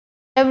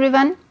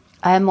Everyone,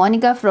 I am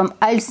Monica from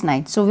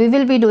IELTS9. So we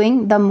will be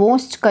doing the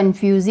most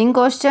confusing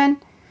question.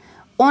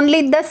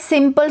 Only the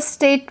simple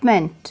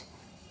statement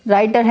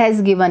writer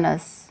has given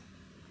us.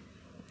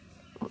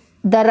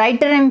 The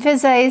writer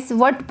emphasizes,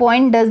 what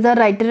point does the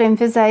writer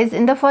emphasize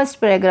in the first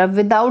paragraph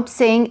without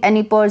saying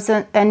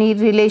any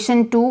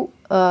relation to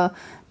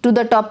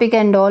the topic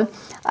and all,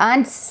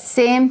 and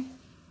same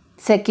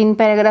second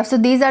paragraph. So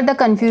these are the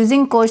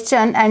confusing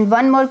question, and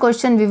one more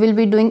question we will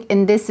be doing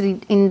in this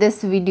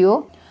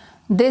video.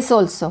 This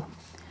also,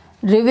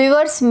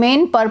 reviewer's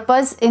main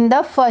purpose in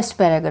the first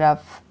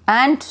paragraph,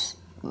 and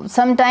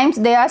sometimes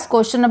they ask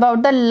question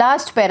about the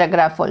last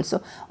paragraph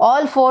also.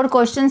 All four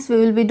questions we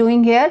will be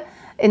doing here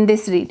in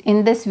this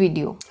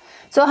video.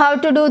 So how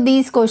to do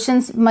these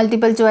questions,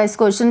 multiple choice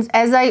questions?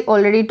 As I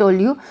already told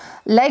you,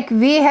 like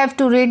we have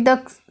to read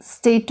the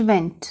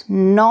statement,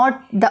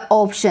 not the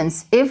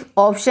options. If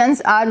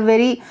options are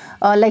very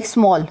like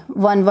small,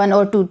 one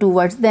or two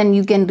words, then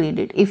you can read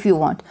it if you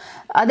want.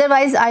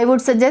 Otherwise, I would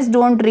suggest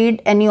don't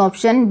read any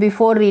option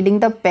before reading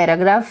the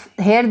paragraph.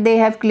 Here they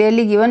have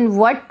clearly given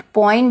what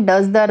point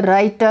does the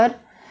writer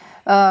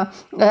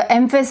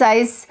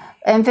emphasize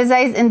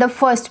in the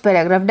first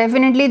paragraph.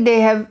 Definitely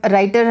the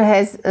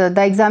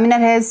examiner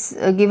has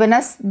given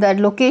us the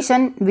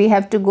location. We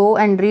have to go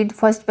and read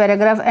first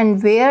paragraph,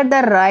 and where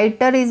the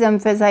writer is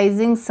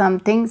emphasizing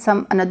something,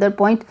 another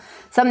point,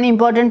 some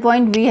important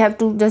point, we have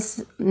to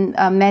just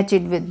match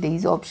it with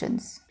these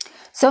options.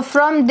 So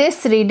from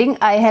this reading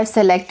I have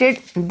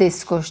selected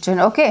this question.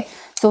 Okay,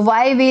 so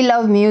why we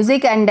love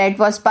music, and that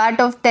was part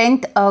of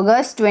 10th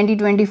August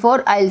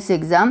 2024 IELTS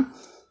exam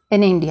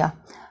in India,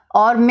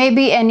 or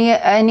maybe any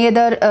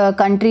other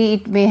country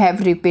it may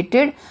have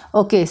repeated.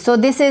 Okay, so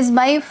this is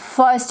my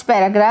first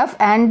paragraph,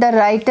 and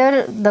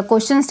the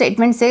question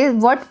statement says,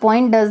 what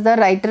point does the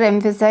writer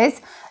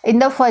emphasize in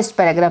the first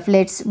paragraph?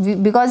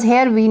 Because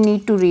here we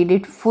need to read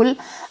it full,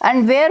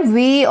 and where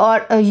we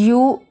or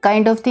you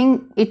kind of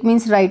thing, it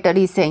means writer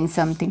is saying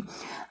something.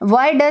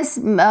 Why does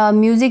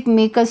music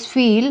make us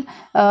feel?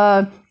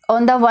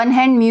 On the one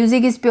hand,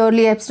 music is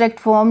purely abstract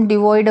form,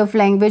 devoid of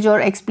language or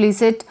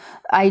explicit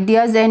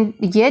ideas, and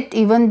yet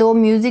even though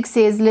music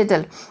says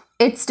little,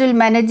 it still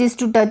manages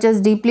to touch us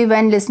deeply.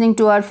 When listening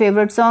to our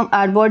favorite song,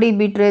 our body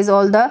betrays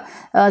all the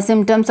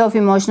symptoms of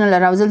emotional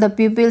arousal. The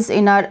pupils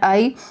in our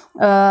eye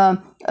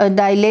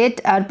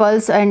dilate, our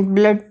pulse and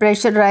blood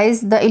pressure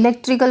rise, the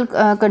electrical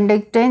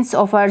conductance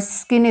of our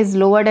skin is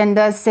lowered, and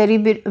the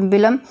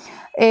cerebellum,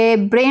 a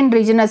brain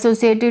region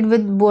associated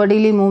with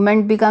bodily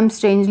movement, becomes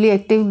strangely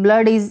active.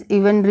 Blood is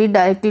even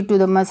redirected to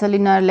the muscle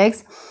in our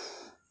legs.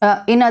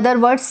 In other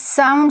words,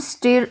 sound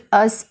stir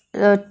us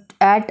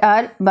at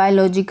our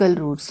biological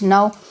roots.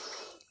 Now,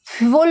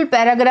 full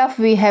paragraph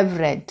we have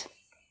read.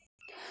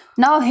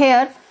 Now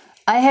here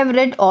I have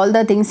read all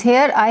the things.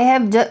 Here I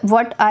have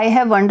what I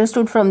have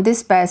understood from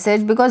this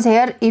passage, because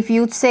here if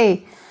you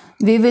say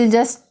we will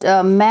just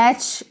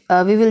match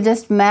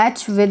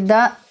with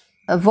the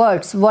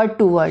words, word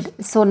to word,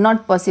 so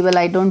not possible,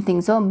 I don't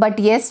think so, but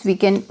yes,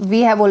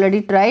 we have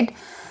already tried.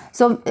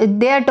 So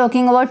they are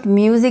talking about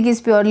music is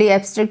purely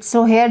abstract.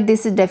 So here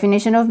this is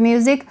definition of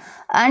music,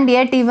 and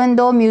yet even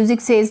though music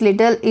says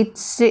little, it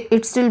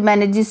still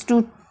manages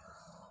to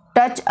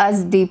touch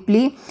us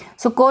deeply.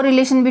 So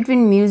correlation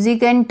between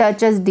music and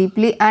touch us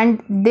deeply,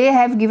 and they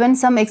have given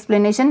some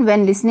explanation.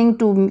 When listening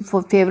to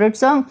favorite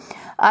song,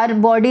 our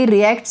body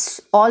reacts,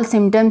 all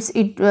symptoms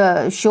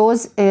it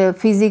shows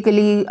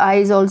physically.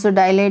 Eyes also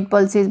dilate,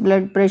 pulses,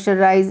 blood pressure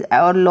rise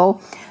or low.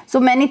 So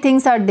many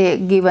things are there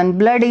given.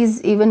 Blood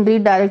is even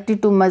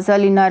redirected to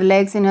muscle in our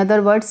legs. In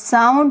other words,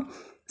 sound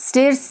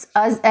stirs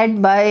us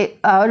by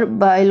our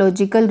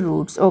biological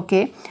roots.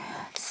 Okay,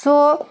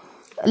 so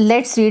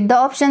let's read the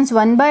options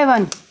one by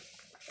one,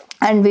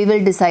 and we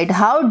will decide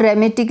how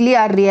dramatically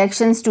our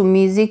reactions to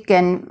music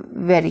can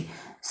vary.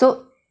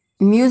 So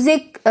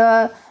music,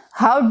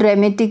 how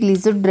dramatically?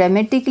 So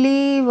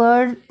dramatically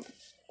word,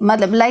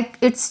 like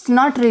it's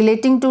not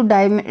relating to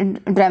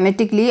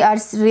dramatically. Our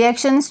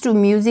reactions to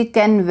music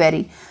can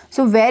vary.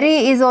 So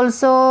vary is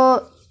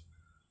also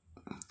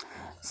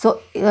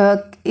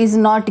is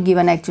not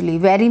given actually.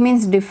 Vary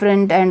means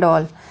different and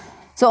all.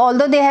 So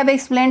although they have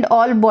explained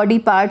all body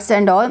parts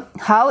and all,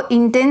 how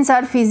intense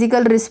our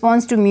physical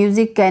response to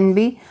music can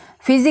be.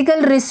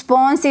 Physical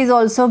response is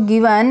also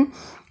given,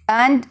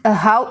 and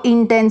how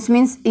intense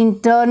means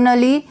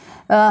internally.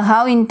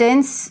 How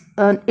intense,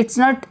 it's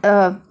not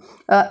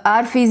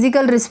our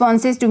physical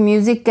responses to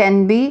music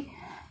can be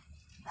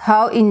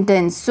how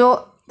intense.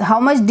 So how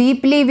much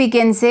deeply we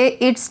can say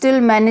it still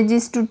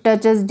manages to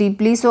touch us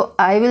deeply. So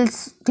I will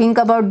think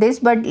about this,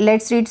 but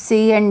let's read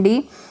C and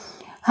D.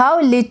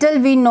 How little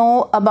we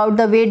know about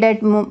the way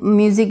that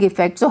music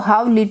affects. So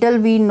how little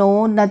we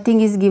know,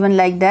 nothing is given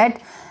like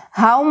that.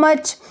 How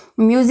much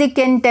music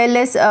can tell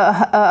us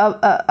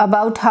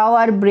about how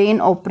our brain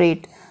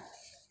operates.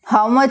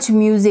 How much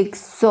music,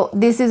 so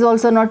this is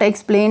also not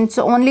explained.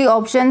 So only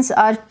options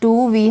are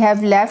two we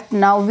have left.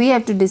 Now we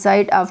have to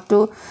decide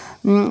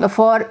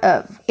for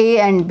A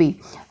and B.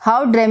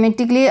 How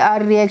dramatically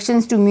our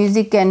reactions to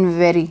music can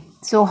vary.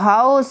 So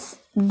how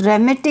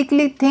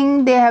dramatically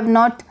thing they have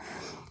not,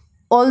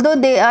 although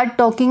they are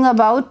talking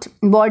about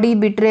body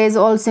betrays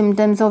all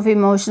symptoms of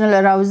emotional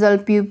arousal,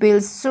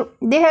 pupils, so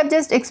they have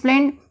just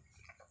explained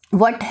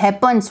what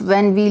happens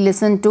when we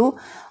listen to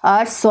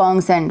our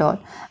songs and all.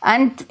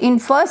 And in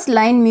first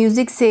line,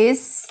 music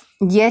says,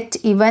 yet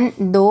even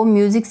though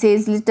music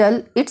says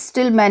little, it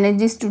still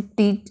manages to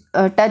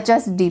touch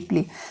us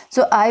deeply.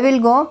 So I will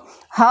go,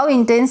 how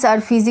intense our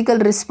physical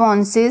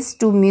responses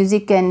to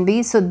music can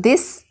be. So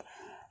this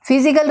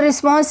physical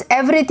response,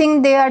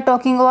 everything they are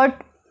talking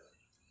about,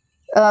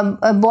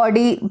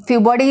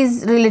 body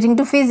is relating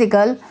to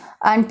physical,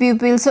 and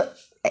pupils, so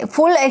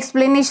full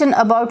explanation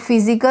about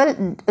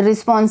physical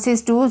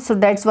responses too. So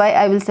that's why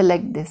I will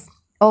select this.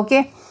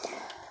 Okay,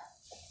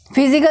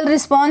 physical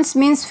response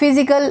means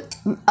physical,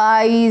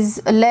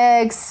 eyes,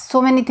 legs,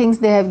 so many things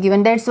they have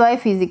given, that's why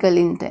physical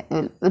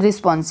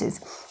responses.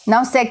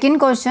 Now second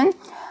question,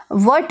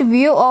 what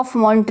view of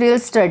Montreal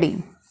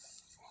study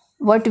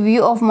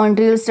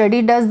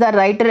does the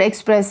writer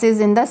expresses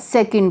in the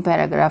second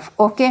paragraph?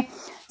 Okay,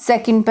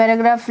 second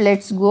paragraph,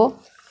 let's go.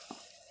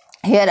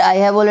 Here I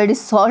have already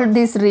solved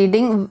this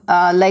reading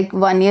like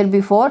 1 year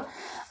before,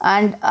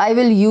 and I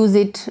will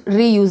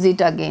reuse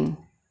it again.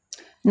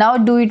 Now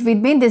do it with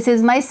me. This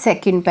is my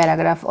second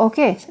paragraph.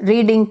 Okay,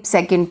 reading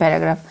second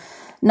paragraph.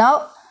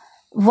 Now,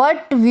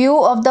 what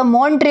view of the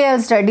Montreal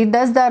study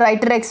does the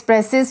writer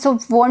expresses? So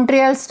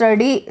Montreal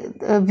study,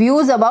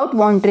 views about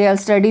Montreal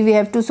study we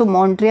have to, so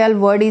Montreal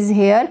word is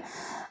here.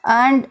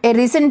 And a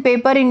recent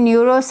paper in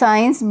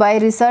neuroscience by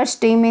research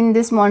team in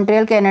this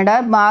Montreal,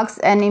 Canada marks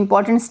an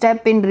important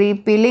step in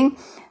repealing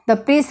the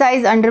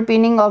precise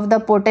underpinning of the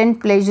potent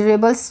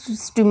pleasurable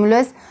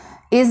stimulus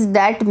is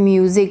that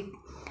music.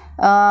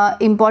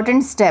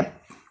 Important step.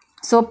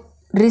 So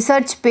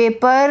research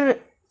paper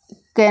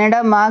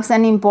Canada marks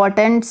an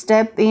important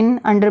step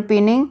in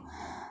underpinning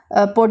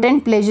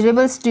potent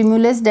pleasurable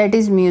stimulus, that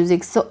is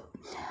music.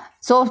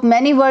 So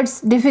many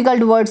words,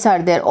 difficult words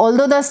are there.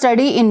 Although the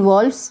study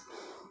involves,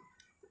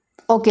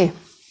 okay,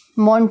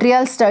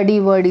 Montreal study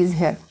word is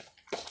here.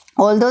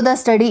 Although the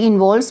study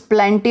involves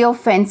plenty of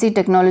fancy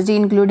technology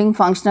including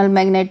functional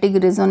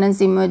magnetic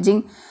resonance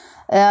imaging,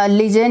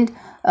 legend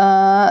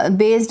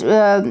based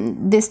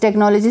this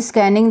technology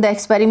scanning, the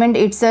experiment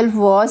itself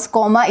was,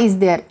 comma is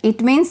there.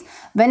 It means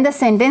when the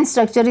sentence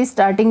structure is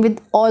starting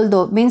with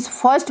although, means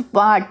first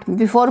part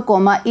before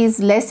comma is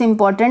less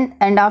important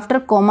and after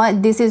comma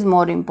this is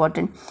more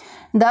important.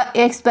 The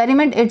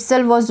experiment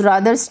itself was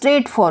rather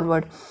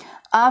straightforward.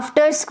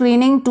 After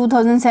screening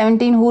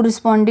 2017 who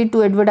responded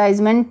to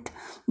advertisement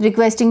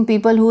requesting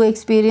people who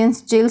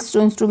experience chills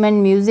to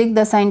instrument music,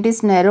 the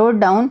scientists narrowed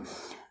down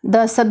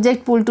the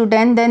subject pool to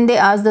 10. Then they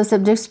asked the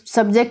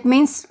subject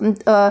means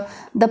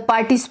the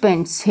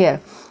participants here,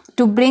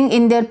 to bring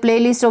in their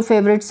playlist of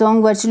favorite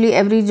song. Virtually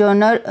every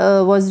genre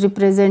was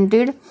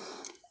represented.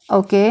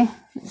 Okay,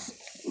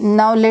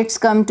 now let's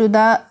come to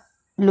the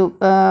look.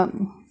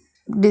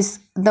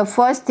 The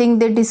first thing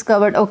they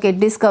discovered. Okay,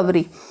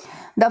 discovery.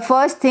 The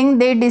first thing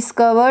they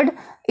discovered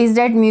is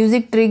that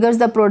music triggers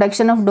the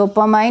production of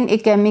dopamine, a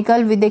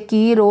chemical with a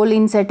key role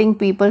in setting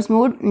people's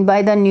mood,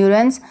 by the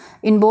neurons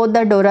in both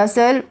the dora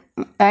cell.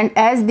 And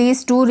as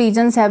these two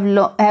regions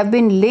have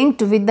been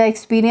linked with the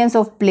experience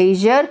of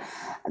pleasure,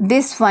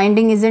 this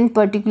finding isn't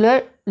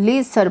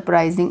particularly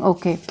surprising.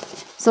 Okay,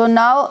 so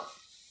now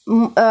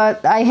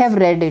I have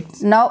read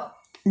it. Now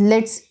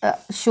let's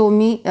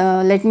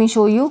let me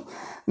show you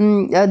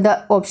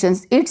the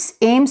options. Its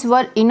aims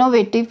were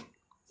innovative.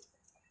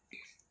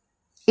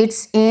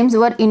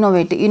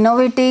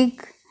 Innovative.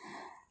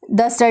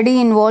 The study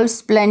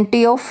involves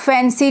plenty of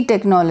fancy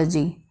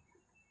technology.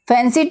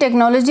 Fancy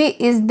technology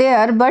is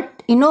there,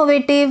 but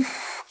innovative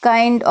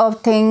kind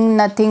of thing,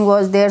 nothing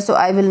was there, so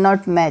I will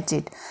not match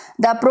it.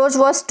 The approach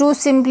was too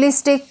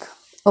simplistic.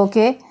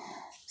 Okay,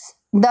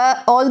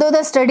 although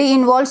the study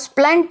involves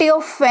plenty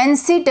of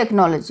fancy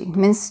technology,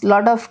 means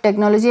lot of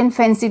technology and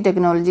fancy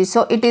technology,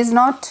 so it is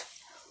not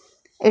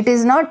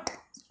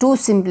too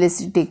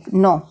simplistic.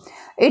 No,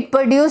 it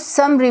produced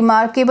some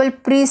remarkable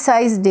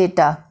precise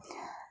data.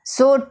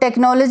 So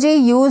technology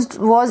used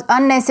was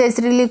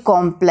unnecessarily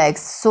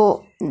complex.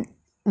 So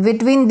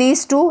between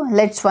these two,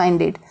 let's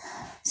find it.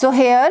 So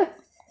here,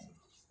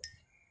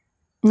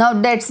 now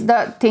that's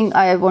the thing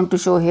I want to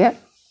show here.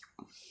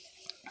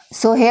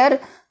 So here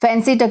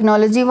fancy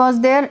technology was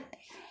there.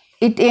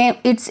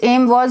 Its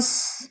aim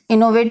was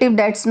innovative,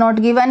 that's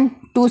not given.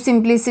 Too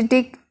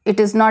simplistic, it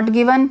is not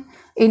given.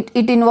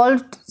 It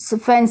involved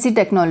fancy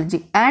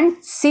technology.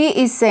 And C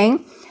is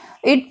saying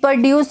it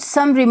produced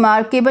some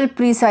remarkable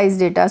precise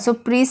data. So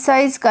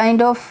precise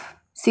kind of,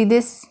 see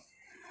this.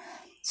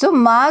 So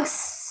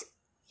marks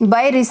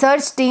by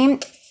research team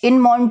in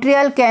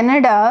Montreal,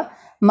 Canada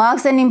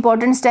marks an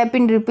important step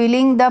in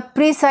repealing the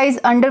precise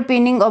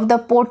underpinning of the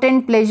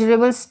potent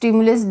pleasurable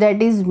stimulus,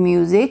 that is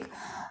music.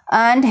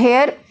 And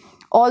here,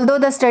 although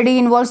the study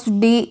involves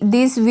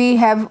this we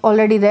have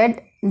already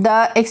read,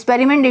 the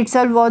experiment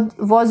itself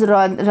was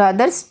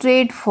rather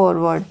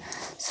straightforward.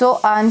 So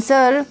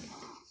answer,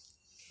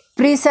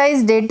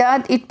 precise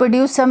data, it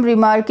produced some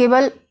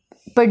remarkable,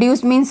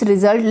 produce means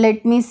result.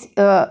 Let me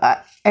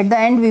at the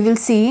end we will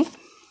see.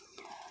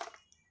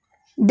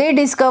 They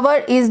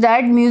discover is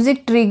that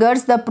music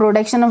triggers the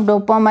production of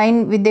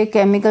dopamine with a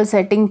chemical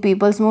setting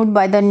people's mood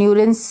by the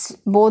neurons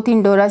both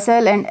in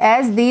Duracell, and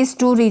as these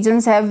two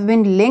regions have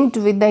been linked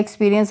with the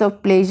experience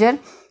of pleasure,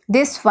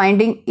 this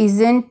finding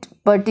isn't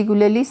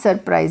particularly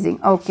surprising.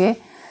 Okay.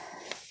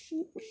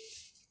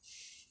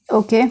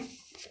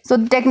 So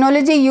the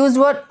technology used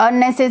was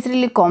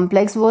unnecessarily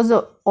complex, was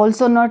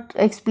also not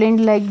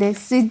explained like this.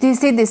 See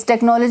this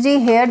technology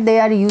here, they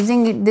are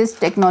using this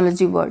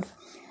technology word,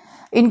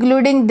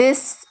 including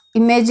this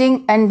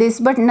imaging and this,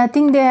 but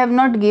nothing, they have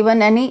not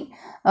given any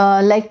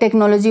like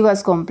technology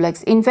was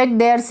complex. In fact,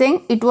 they are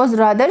saying it was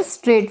rather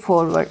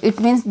straightforward. It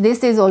means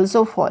this is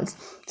also false.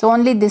 So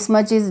only this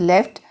much is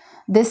left.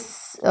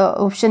 This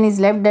option is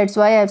left. That's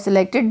why I have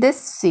selected this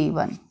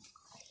C1.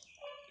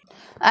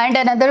 And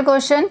another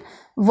question,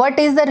 what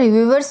is the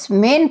reviewer's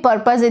main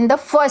purpose in the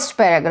first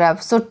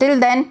paragraph? So till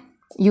then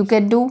you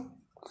can do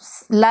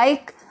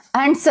like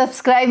and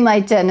subscribe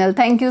my channel.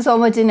 Thank you so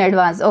much in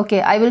advance.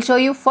 Okay, I will show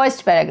you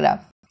first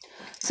paragraph.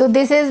 So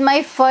this is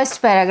my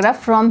first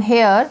paragraph from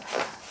here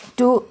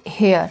to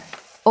here.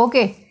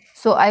 Okay,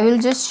 so I will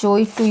just show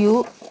it to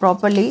you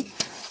properly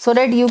so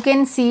that you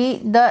can see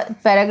the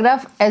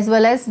paragraph as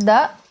well as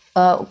the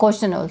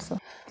question also.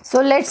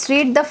 So let's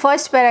read the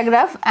first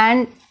paragraph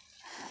and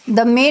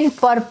the main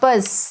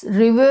purpose,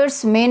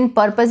 reviewer's main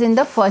purpose in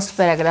the first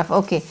paragraph.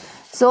 Okay,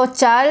 so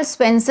Charles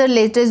Spencer's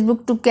latest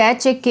book, To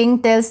Catch a King,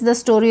 tells the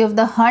story of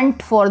the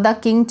hunt for the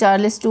King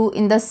Charles II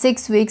in the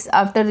 6 weeks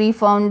after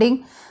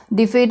refounding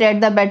defeat at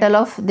the Battle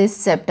of this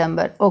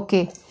September.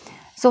 Okay,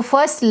 so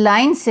first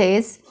line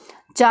says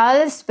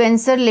Charles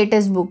Spencer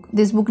latest book,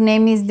 this book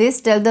name is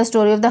this, tells the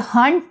story of the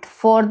hunt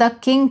for the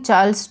King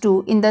Charles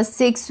II in the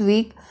 6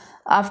 weeks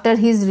after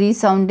his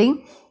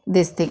resounding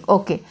this thing.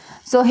 Okay,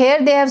 so here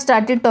they have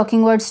started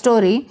talking about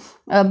story,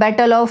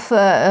 battle of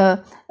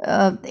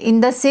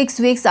in the 6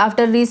 weeks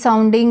after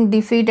resounding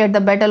defeat at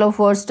the Battle of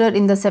Worcester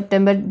in the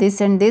September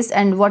this and this,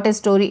 and what a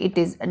story it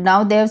is.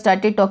 Now they have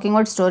started talking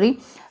about story.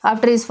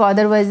 After his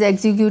father was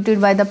executed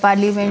by the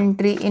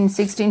parliamentary in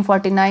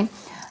 1649,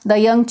 the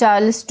young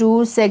Charles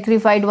II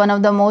sacrificed one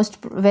of the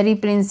very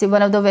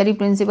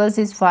principles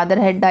his father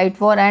had died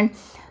for, and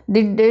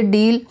did a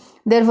deal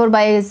therefore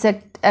by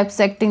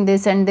accepting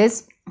this and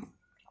this.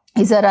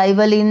 His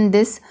arrival in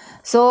this,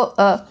 so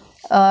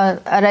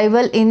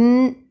arrival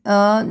in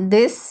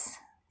this,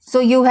 so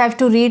you have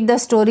to read the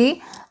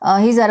story.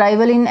 His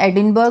arrival in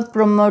Edinburgh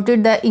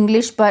promoted the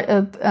English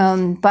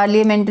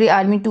parliamentary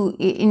army to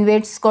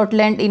invade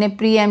Scotland in a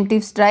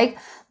preemptive strike.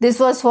 This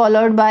was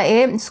followed by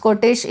a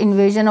Scottish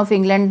invasion of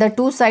England. The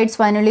two sides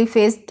finally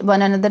faced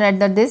one another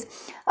at this.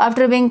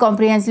 After being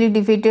comprehensively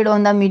defeated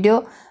on the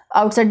meadow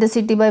outside the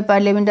city by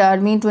parliamentary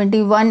army,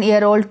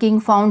 21-year-old king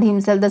found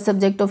himself the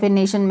subject of a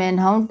nation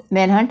manhunt.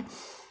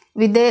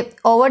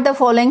 Over the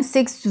following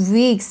 6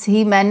 weeks,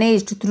 he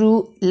managed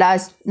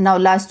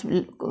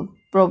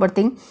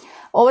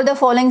Over the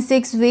following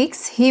 6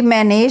 weeks, he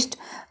managed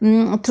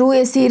through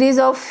a series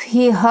of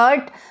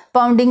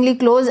heart-poundingly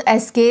close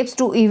escapes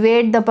to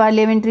evade the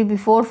parliamentary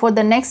before. For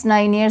the next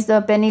 9 years,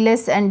 the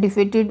penniless and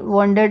defeated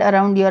wandered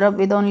around Europe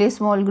with only a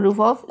small group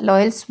of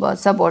loyal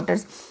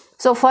supporters.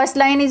 So first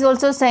line is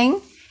also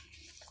saying,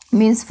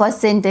 means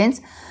first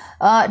sentence,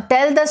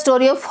 tell the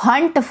story of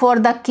hunt for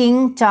the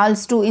King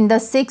Charles II in the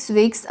 6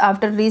 weeks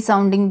after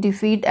resounding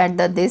defeat at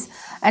this.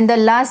 And the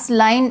last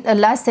line,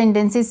 last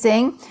sentence is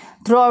saying,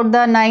 throughout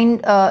the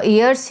 9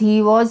 years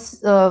he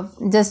was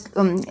just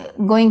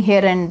going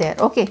here and there.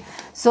 Okay,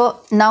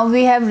 so now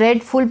we have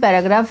read full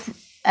paragraph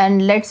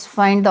and let's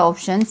find the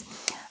options.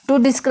 To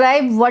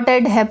describe what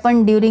had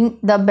happened during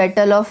the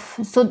Battle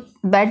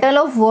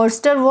of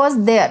Worcester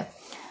was there.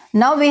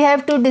 Now we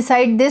have to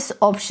decide this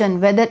option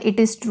whether it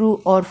is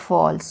true or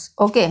false.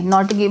 Okay,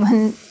 not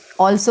given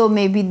also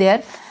may be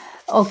there.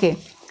 Okay,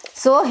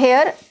 so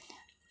here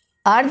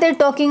are they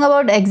talking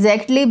about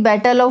exactly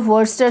Battle of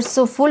Worcester?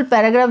 So full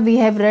paragraph we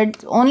have read,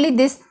 only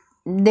this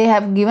they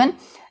have given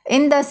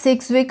in the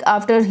 6 weeks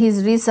after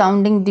his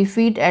resounding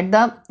defeat at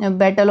the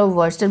Battle of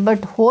Worcester,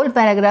 but whole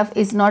paragraph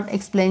is not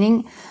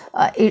explaining.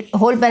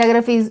 Whole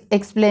paragraph is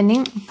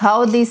explaining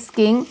how this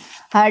king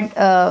had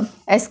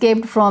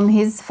escaped from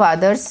his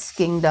father's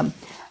kingdom.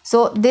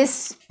 So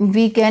this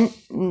we can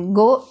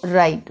go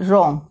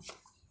wrong.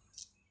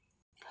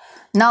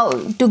 Now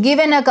to give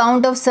an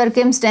account of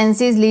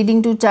circumstances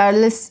leading to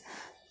Charles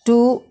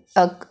to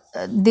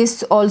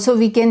this also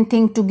we can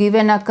think to give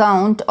an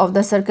account of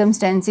the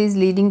circumstances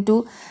leading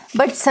to,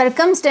 but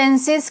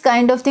circumstances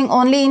kind of thing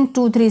only in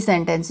 2-3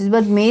 sentences,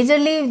 but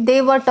majorly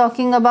they were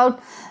talking about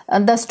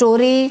the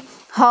story,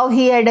 how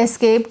he had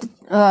escaped,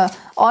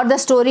 or the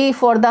story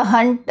for the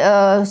hunt,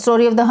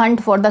 story of the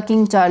hunt for the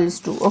King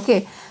Charles II.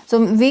 Okay, So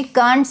we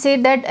can't say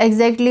that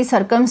exactly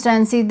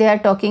circumstances they are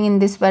talking in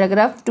this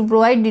paragraph. To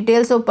provide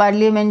details of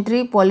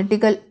parliamentary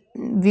political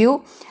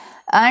view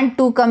and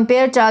to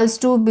compare Charles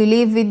to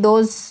believe with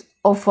those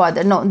of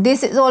father. No,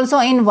 this is also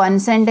in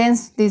one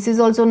sentence. This is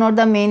also not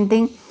the main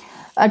thing.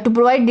 To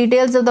provide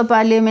details of the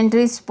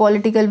parliamentary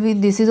political view,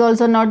 this is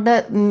also not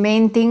the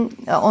main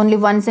thing, only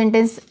one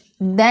sentence.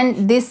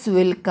 Then this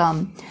will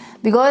come,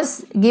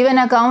 because give an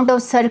account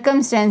of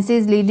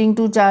circumstances leading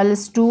to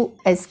Charles to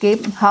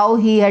escape, how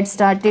he had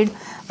started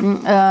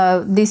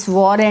this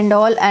war and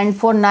all, and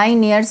for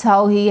 9 years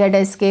how he had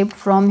escaped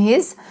from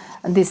his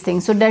this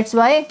thing. So that's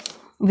why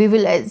we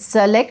will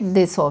select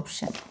this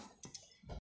option.